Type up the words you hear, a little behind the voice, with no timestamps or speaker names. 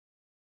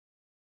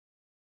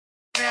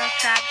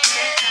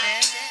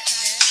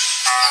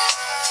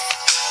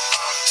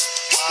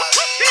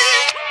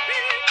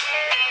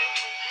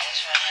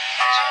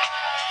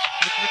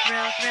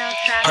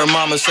Her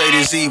mama say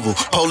this evil,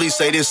 police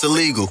say this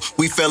illegal.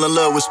 We fell in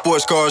love with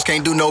sports cars,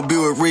 can't do no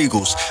Buick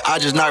Regals. I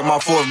just knocked my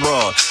fourth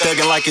broad,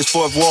 thuggin' like it's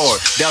fourth ward.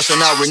 Thou shalt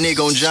not renege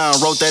on John,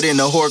 wrote that in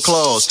the whore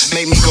clause.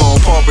 Make me go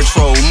on Paw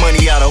Patrol,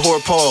 money out of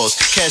whore paws.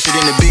 Cash it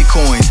into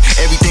Bitcoins,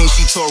 everything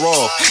she tore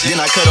off. Then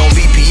I cut on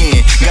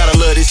VPN, gotta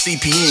love this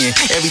CPN.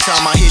 Every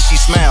time I hit she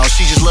smiles,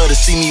 she just love to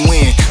see me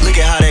win. Look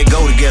at how that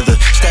go together,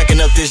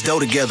 stacking up this dough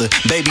together.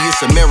 Baby,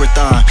 it's a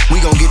marathon, we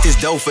gon' get this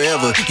dough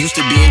forever. Used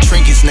to be in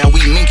trinkets, now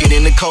we mink it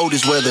in the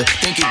coldest weather.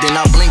 Think it, then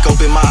I blink,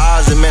 open my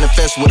eyes and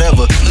manifest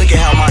whatever. Look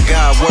at how my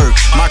God work,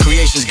 my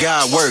creation's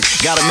God work.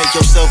 Gotta make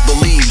yourself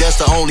believe,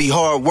 that's the only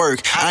hard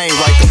work. I ain't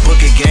write the book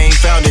of game,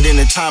 found it in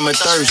the time of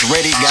thirst.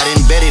 Read it, got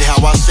embedded, how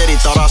I said it,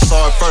 thought I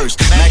saw it first.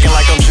 Macking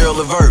like I'm Gerald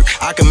Levert,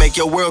 I can make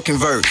your world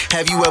convert.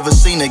 Have you ever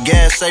seen a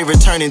gas saver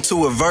turn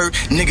into a vert?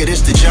 Nigga,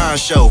 this the John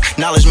show,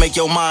 knowledge make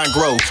your mind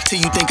grow. Till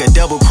you think a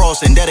double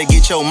crossing, that'll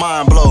get your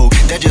mind blow.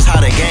 That's just how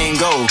the game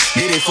go,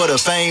 did it for the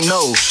fame,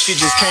 no. Shit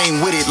just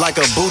came with it like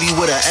a booty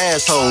with an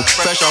asshole.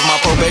 Fresh off my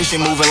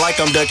probation, moving like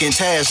I'm ducking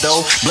tasks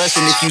though.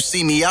 Blessing if you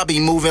see me, I be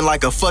moving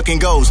like a fucking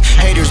ghost.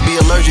 Haters be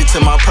allergic to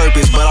my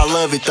purpose, but I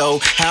love it though.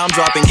 How I'm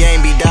dropping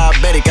game, be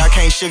diabetic, I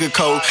can't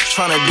sugarcoat.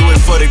 Tryna do it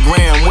for the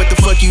gram, what the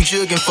fuck you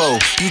jugging for?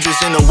 You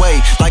just in the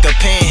way, like a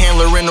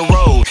panhandler in the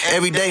road.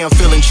 Every day I'm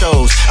feeling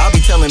chose, I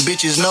be telling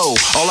bitches no.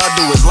 All I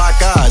do is lock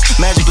eyes,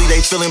 magically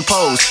they feeling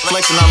pose.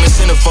 Flexing I'm in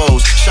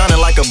centerfolds, shining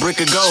like a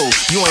brick of gold.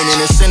 You ain't in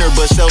the center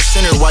but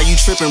self-centered, why you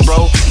tripping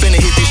bro? Finna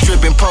hit this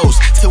tripping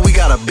post, till we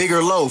got a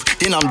bigger loaf.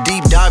 Then I'm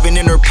deep diving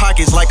in her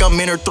pockets like I'm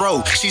in her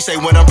throat. She say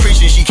when I'm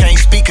preaching she can't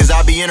speak cause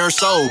I be in her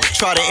soul.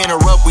 Try to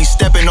interrupt, we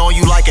stepping on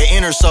you like an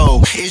inner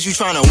soul. Is you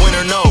trying to win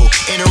or no?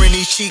 Entering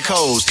these cheat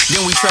codes,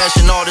 then we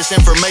trashing all this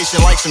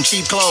information like some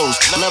cheap clothes.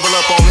 Level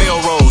up on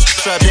Melrose,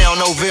 strap down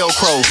no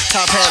Velcro.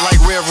 Top hat like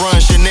Rev Run,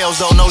 Chanel's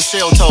though no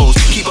shell toes.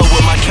 Keep up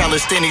with my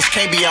calisthenics,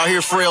 can't be out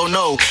here frail,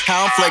 no.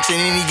 How I'm flexing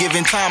any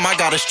given time, I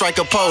gotta strike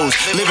a pose.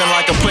 Living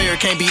like a player,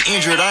 can't be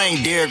injured, I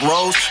ain't Derrick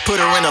Rose. Put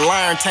her in a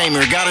lion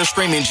tamer, got her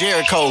screaming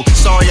Jericho.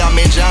 Sorry I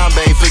meant John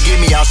Bay, forgive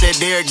me, I said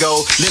there it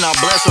go. Then I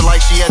bless her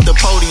like she at the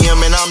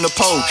podium and I'm the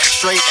Pope.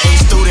 Straight A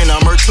student,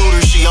 I'm her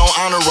tutor, she on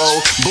honor roll.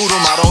 Boot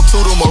 'em, I don't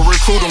toot 'em or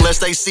recruit 'em,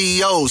 lest they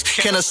CEOs.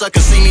 Can a sucker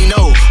see me?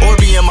 No, or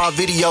be in my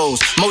videos.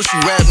 Most you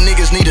rap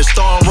niggas need a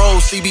star and roll,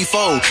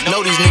 CB4.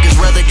 Know these niggas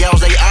rather gouge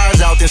they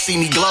eyes out than see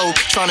me glow.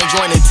 Tryna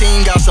join the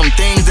team, got some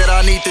things that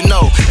I need to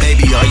know.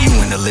 Baby, are you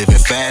into living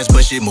fast,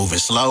 but shit moving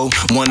slow?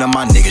 One of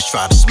my niggas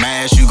try to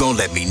smash, you gon'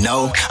 let me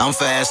know. I'm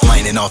fast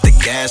laning off the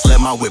gas, let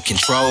my whip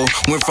control.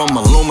 Went from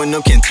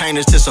aluminum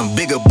containers to some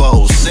bigger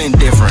bowls, sin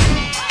different.